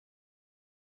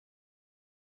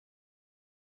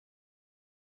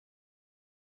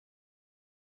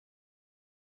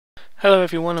Hello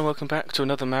everyone and welcome back to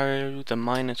another Mario the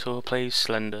Minotaur Plays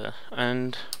Slender.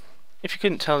 And if you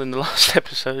couldn't tell in the last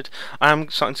episode, I am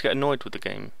starting to get annoyed with the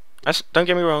game. Don't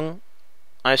get me wrong,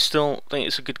 I still think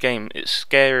it's a good game. It's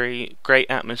scary, great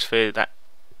atmosphere, that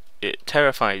it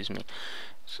terrifies me.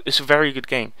 It's a very good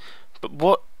game. But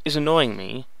what is annoying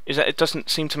me is that it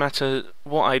doesn't seem to matter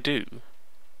what I do.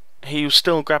 He will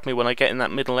still grab me when I get in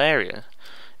that middle area.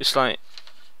 It's like,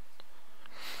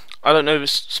 I don't know if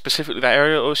it's specifically that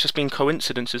area or it's just been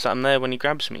coincidences that I'm there when he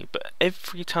grabs me, but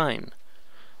every time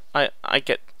I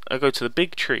go to the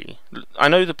big tree. I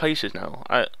know the places now.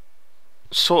 I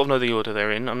sort of know the order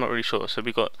they're in. I'm not really sure. So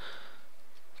we got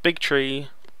big tree,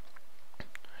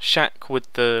 shack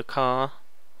with the car,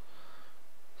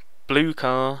 blue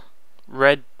car,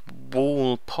 red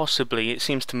wall possibly. It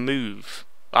seems to move.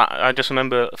 I just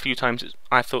remember a few times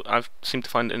I thought I've seemed to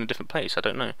find it in a different place. I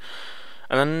don't know.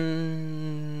 And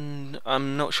then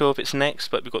I'm not sure if it's next,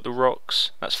 but we've got the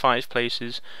rocks. That's 5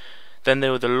 places. Then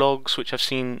there were the logs, which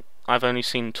I've only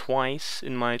seen twice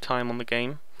in my time on the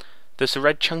game. There's the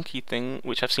red chunky thing,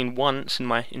 which I've seen once in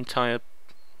my entire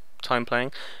time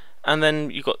playing. And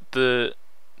then you got the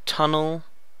tunnel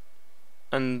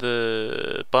and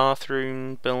the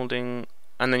bathroom building,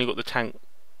 and then you got the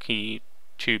tanky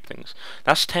tube things.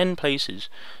 That's 10 places.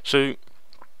 So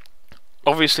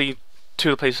obviously 2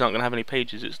 of the places aren't going to have any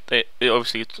pages. It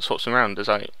obviously swaps them around, as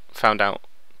I found out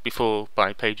before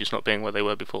by pages not being where they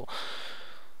were before.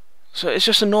 So it's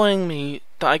just annoying me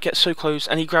that I get so close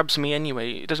and he grabs me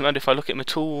anyway. It doesn't matter if I look at him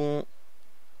at all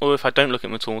or if I don't look at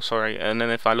him at all, sorry, and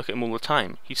then if I look at him all the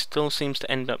time, he still seems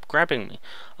to end up grabbing me.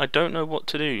 I don't know what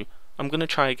to do. I'm going to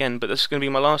try again, but this is going to be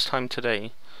my last time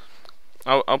today.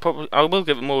 I will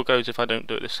give it more goes if I don't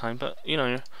do it this time, but you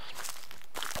know,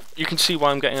 you can see why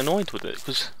I'm getting annoyed with it,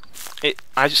 because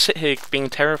I just sit here being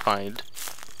terrified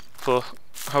for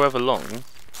however long,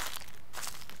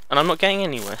 and I'm not getting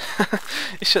anywhere.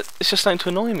 It's just starting to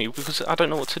annoy me because I don't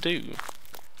know what to do.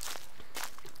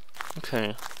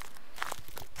 Okay.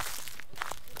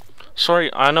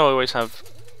 Sorry, I know I always have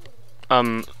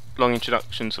long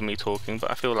introductions of me talking, but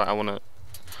I feel like I want to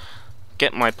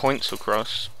get my points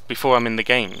across before I'm in the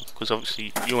game, because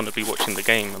obviously you want to be watching the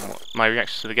game and my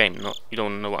reactions to the game, not you don't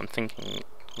want to know what I'm thinking,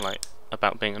 like,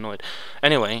 about being annoyed.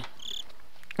 Anyway,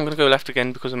 I'm gonna go left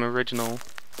again because I'm original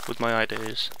with my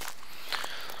ideas.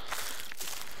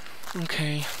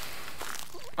 Okay,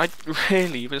 I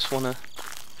really just wanna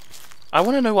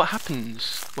know what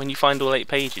happens when you find all 8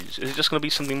 pages. Is it just gonna be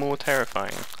something more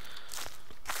terrifying?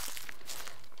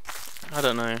 I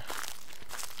don't know.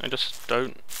 I just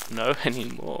don't know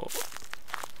anymore.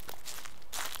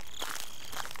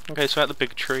 Okay, so at the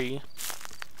big tree.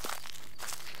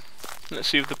 Let's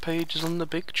see if the page is on the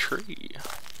big tree.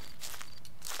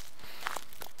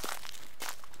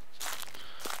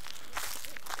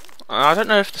 I don't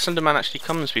know if the Slender Man actually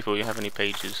comes before you have any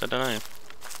pages. I don't know.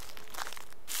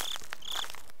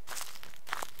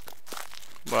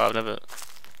 Well, I've never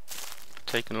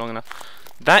taken long enough.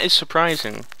 That is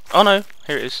surprising. Oh no,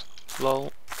 here it is.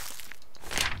 Lol.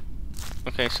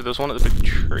 Okay, so there's one at the big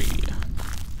tree.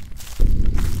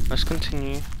 Let's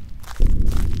continue.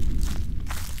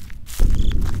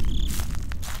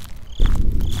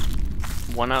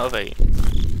 One out of 8.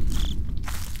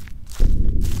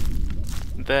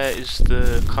 There is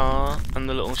the car and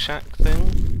the little shack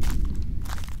thing.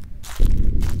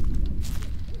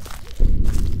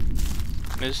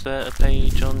 Is there a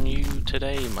page on you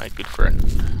today, my good friend?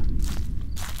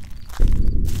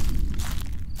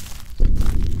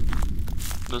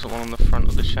 There's one on the front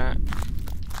of the shack.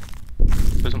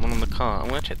 There's one on the car. I'm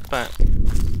gonna check the back.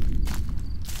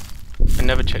 I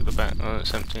never check the back. Oh,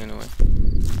 it's empty anyway.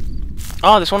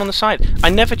 Oh, there's one on the side.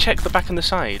 I never check the back and the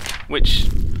side, which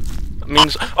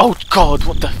means... Oh god,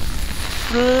 what the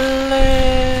flip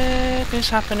is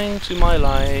happening to my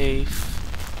life?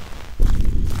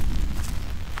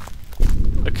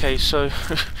 Okay, so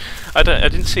I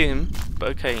didn't see him, but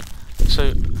okay.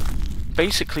 So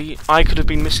basically, I could have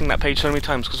been missing that page so many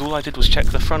times because all I did was check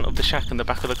the front of the shack and the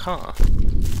back of the car,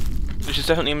 which is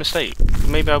definitely a mistake.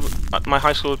 Maybe my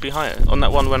high score would be higher on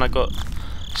that one when I got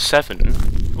 7,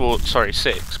 or sorry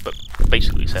 6, but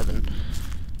basically 7.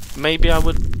 Maybe I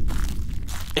would,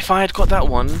 if I had got that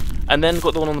one and then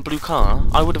got the one on the blue car,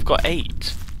 I would have got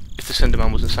 8. If the Slender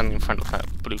Man wasn't standing in front of that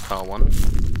blue car one,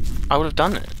 I would have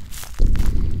done it.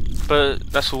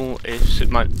 But that's all ifs. It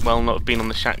might well not have been on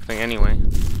the shack thing anyway.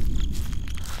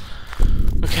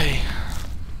 Okay.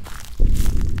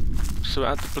 So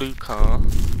at the blue car.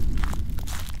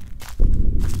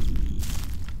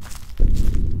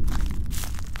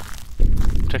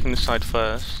 Checking this side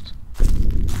first.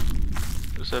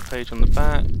 Is there a page on the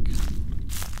back?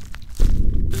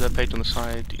 there a page on the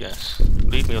side? Yes.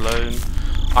 Leave me alone.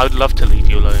 I would love to leave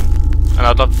you alone. And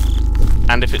I'd love...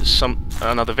 And if it's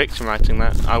another victim writing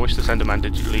that, I wish the Slender Man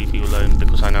did leave you alone,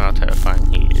 because I know how terrifying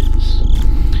he is.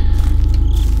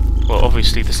 Well,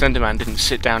 obviously the Slender Man didn't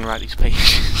sit down and write these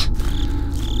pages.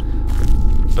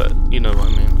 But you know what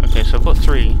I mean. Okay, so I've got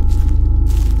 3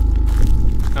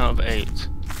 out of 8.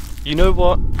 You know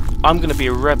what? I'm going to be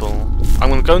a rebel. I'm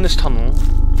going to go in this tunnel.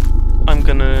 I'm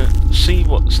going to see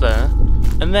what's there.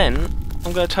 And then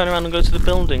I'm going to turn around and go to the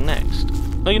building next.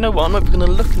 No, you know what? I'm not going to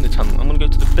look in the tunnel. I'm going to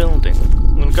go to the building.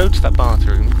 I'm going to go to that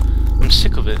bathroom. I'm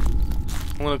sick of it.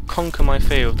 I'm going to conquer my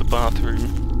fear of the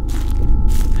bathroom.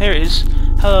 Here it is.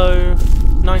 Hello.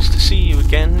 Nice to see you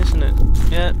again, isn't it?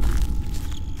 Yeah.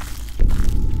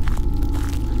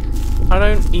 I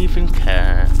don't even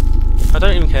care. I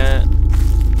don't even care.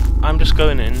 I'm just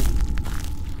going in.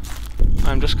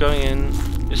 I'm just going in.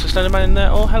 Is the Slender Man in there?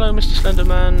 Oh, hello, Mr. Slender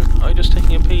Man. Are you just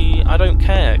taking a pee? I don't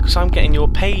care, because I'm getting your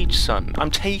page, son.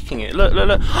 I'm taking it. Look, look,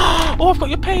 look. Oh, I've got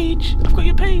your page. I've got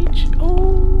your page.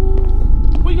 Oh,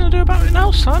 what are you going to do about it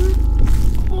now, son?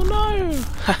 Oh, no.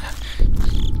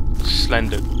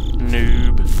 Slender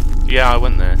noob. Yeah, I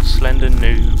went there. Slender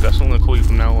noob. That's what I'm going to call you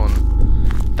from now on.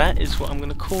 That is what I'm going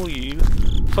to call you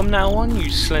from now on, you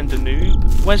slender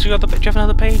noob. Where's your other page? Do you have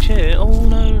another page here? Oh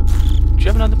no. Do you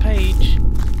have another page?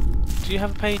 Do you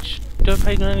have a page? Do you have a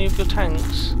page on any of your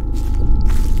tanks?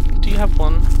 Do you have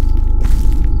one?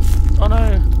 Oh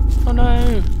no. Oh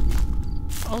no.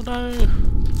 Oh no.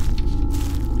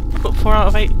 I've got 4 out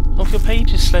of 8 of your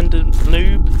pages, slender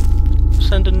noob.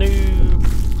 Slender noob.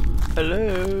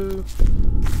 Hello.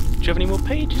 Do you have any more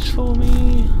pages for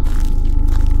me?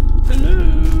 Hello.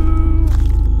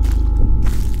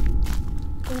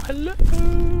 Oh, hello.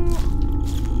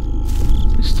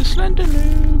 Mr. Slender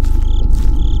Noob.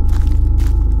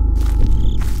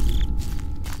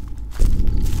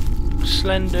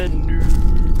 Slender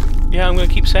Noob. Yeah, I'm going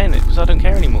to keep saying it because I don't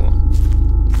care anymore.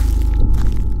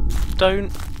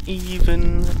 Don't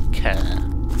even care.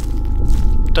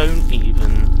 Don't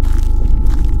even.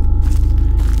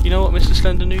 You know what, Mr.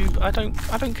 Slender Noob? I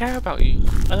don't care about you.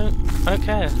 I don't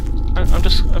care. I've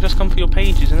just come for your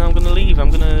pages and I'm gonna leave.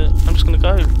 I'm just gonna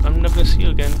go. I'm never gonna see you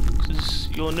again because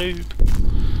you're a noob.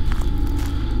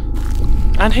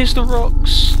 And here's the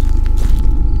rocks.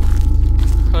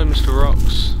 Hello, Mr.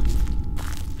 Rocks.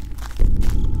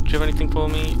 Do you have anything for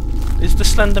me? Is the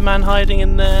Slender Man hiding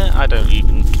in there? I don't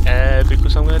even care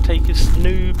because I'm gonna take his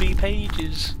newbie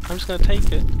pages. I'm just gonna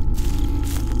take it.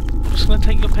 I'm just gonna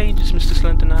take your pages, Mr.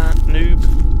 Slender Noob.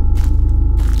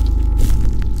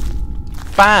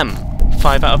 Bam!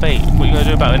 5 out of 8. What are you going to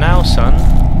do about it now, son?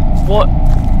 What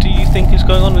do you think is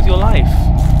going on with your life?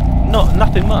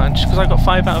 Nothing much, because I got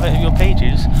 5 out of 8 of your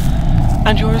pages,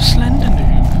 and you're a Slender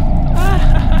Noob.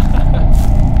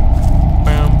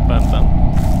 Bam, bam, bam.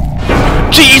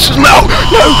 Jesus, no!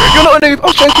 No! You're not a noob! I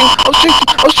was joking! I was joking!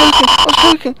 I was joking! I was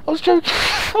joking! I was joking!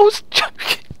 I was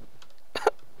joking!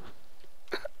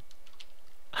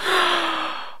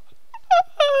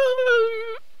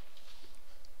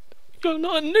 You're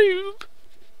not a noob.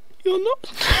 You're not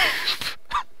a noob.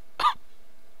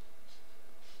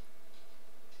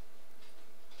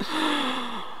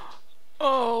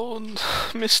 Oh,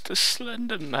 Mr.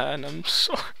 Slender Man, I'm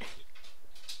sorry.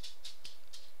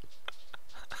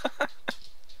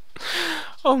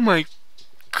 Oh my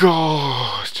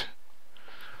god.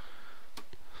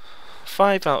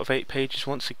 5 out of 8 pages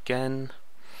once again.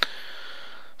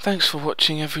 Thanks for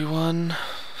watching, everyone.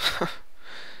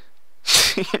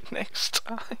 See you next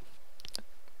time.